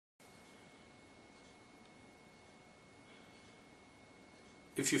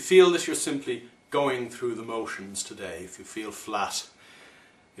if you feel that you're simply going through the motions today, if you feel flat,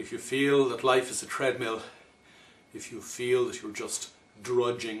 if you feel that life is a treadmill, if you feel that you're just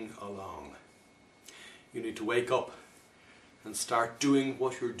drudging along, you need to wake up and start doing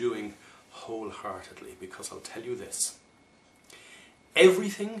what you're doing wholeheartedly, because I'll tell you this: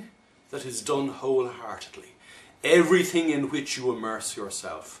 everything that is done wholeheartedly, everything in which you immerse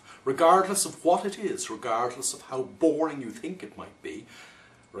yourself, regardless of what it is, regardless of how boring you think it might be,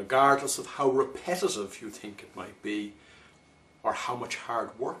 regardless of how repetitive you think it might be, or how much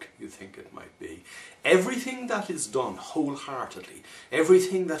hard work you think it might be, everything that is done wholeheartedly,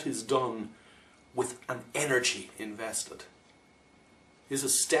 everything that is done with an energy invested, is a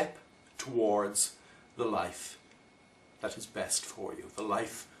step towards the life that is best for you, the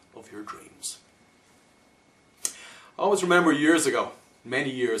life of your dreams. I always remember years ago, many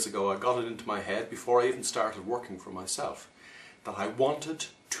years ago, I got it into my head before I even started working for myself, that I wanted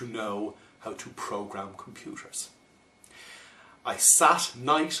to know how to program computers. I sat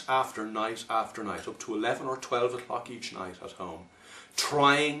night after night after night, up to 11 or 12 o'clock each night at home,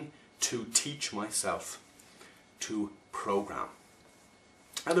 trying to teach myself to program.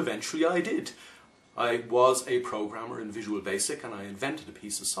 And eventually I did. I was a programmer in Visual Basic, and I invented a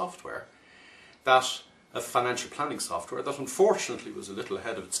piece of software, a financial planning software, that unfortunately was a little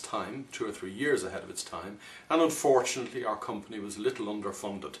ahead of its time, 2 or 3 years ahead of its time, and unfortunately our company was a little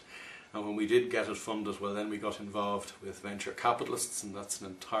underfunded. And when we did get it funded, well, then we got involved with venture capitalists, and that's an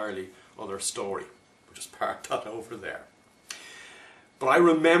entirely other story. We'll just park that over there. But I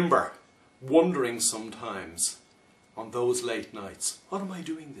remember wondering sometimes on those late nights, what am I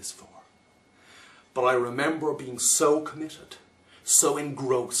doing this for? But I remember being so committed, so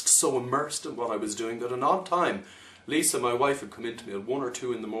engrossed, so immersed in what I was doing, that an odd time, Lisa, my wife, would come in to me at 1 or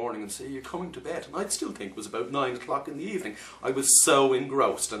 2 in the morning and say, "You're coming to bed?" And I'd still think it was about 9 o'clock in the evening. I was so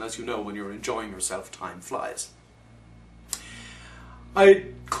engrossed, and as you know, when you're enjoying yourself, time flies.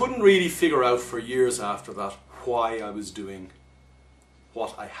 I couldn't really figure out for years after that why I was doing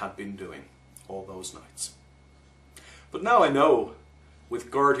what I had been doing all those nights. But now I know,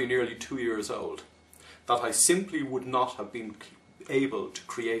 with Gertie nearly 2 years old, that I simply would not have been able to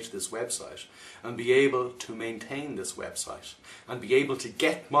create this website and be able to maintain this website and be able to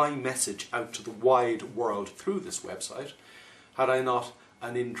get my message out to the wide world through this website had I not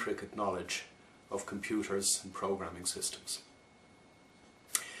an intricate knowledge of computers and programming systems.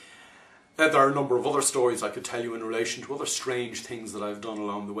 There are a number of other stories I could tell you in relation to other strange things that I've done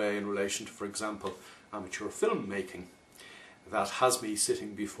along the way in relation to, for example, amateur filmmaking. That has me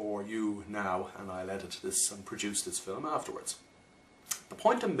sitting before you now, and I'll edit this and produce this film afterwards. The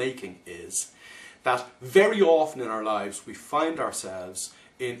point I'm making is that very often in our lives we find ourselves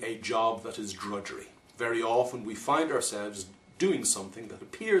in a job that is drudgery. Very often we find ourselves doing something that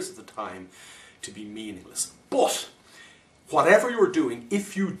appears at the time to be meaningless. But whatever you're doing,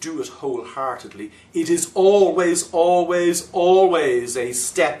 if you do it wholeheartedly, it is always, always, always a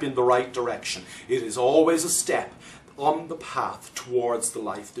step in the right direction. It is always a step on the path towards the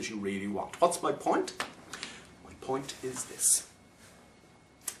life that you really want. What's my point? My point is this: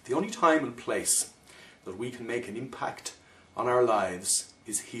 the only time and place that we can make an impact on our lives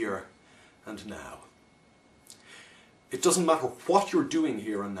is here and now. It doesn't matter what you're doing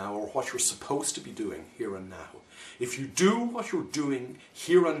here and now or what you're supposed to be doing here and now. If you do what you're doing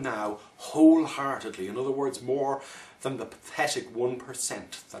here and now wholeheartedly, in other words, more than the pathetic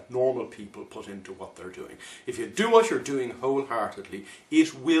 1% that normal people put into what they're doing, if you do what you're doing wholeheartedly,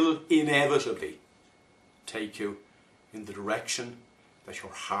 it will inevitably take you in the direction that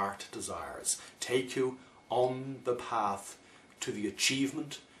your heart desires, take you on the path to the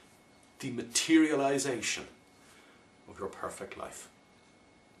achievement, the materialization of your perfect life.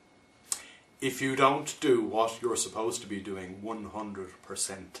 If you don't do what you're supposed to be doing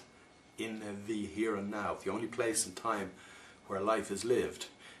 100% in the here and now, the only place and time where life is lived,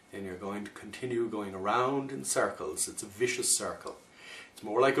 then you're going to continue going around in circles. It's a vicious circle. It's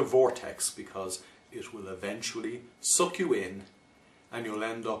more like a vortex, because it will eventually suck you in and you'll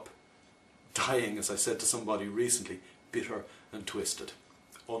end up dying, as I said to somebody recently, bitter and twisted,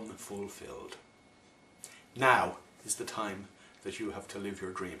 unfulfilled. Now is the time that you have to live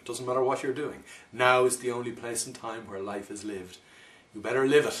your dream. It doesn't matter what you're doing. Now is the only place and time where life is lived. You better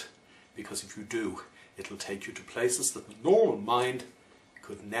live it, because if you do, it'll take you to places that the normal mind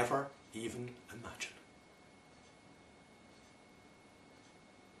could never even imagine.